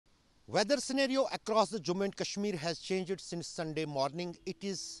Weather scenario across the Jammu and Kashmir has changed since Sunday morning. It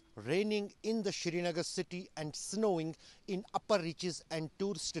is raining in the Srinagar city and snowing in upper reaches and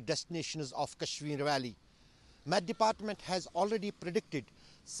tourist destinations of Kashmir Valley. Met Department has already predicted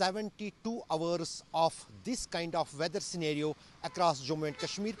 72 hours of this kind of weather scenario across Jammu and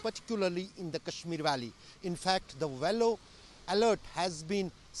Kashmir, particularly in the Kashmir Valley. In fact, the Velo Alert has been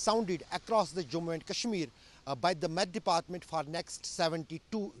sounded across the Jammu and Kashmir by the Met Department for next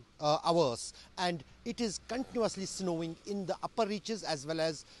 72 hours, and it is continuously snowing in the upper reaches as well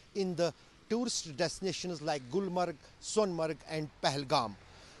as in the tourist destinations like Gulmarg, Sonmarg and Pahalgam.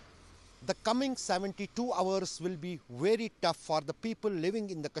 The coming 72 hours will be very tough for the people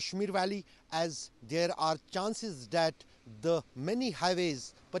living in the Kashmir Valley, as there are chances that the many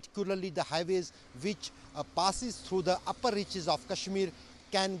highways, particularly the highways which passes through the upper reaches of Kashmir,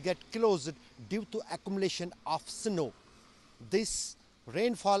 can get closed due to accumulation of snow. This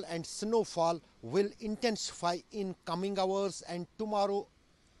rainfall and snowfall will intensify in coming hours, and tomorrow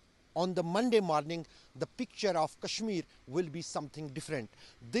on the Monday morning, the picture of Kashmir will be something different.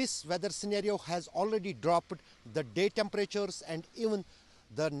 This weather scenario has already dropped the day temperatures, and even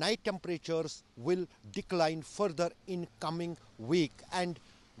the night temperatures will decline further in coming week. And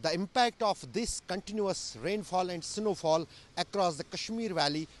the impact of this continuous rainfall and snowfall across the Kashmir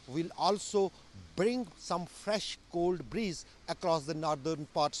Valley will also bring some fresh cold breeze across the northern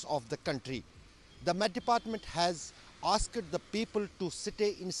parts of the country. The Met Department has asked the people to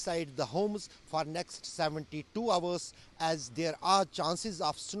stay inside the homes for next 72 hours, as there are chances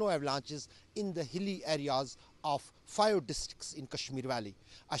of snow avalanches in the hilly areas of 5 districts in Kashmir Valley.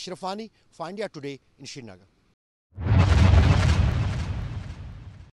 Ashrafani, for India Today in Srinagar.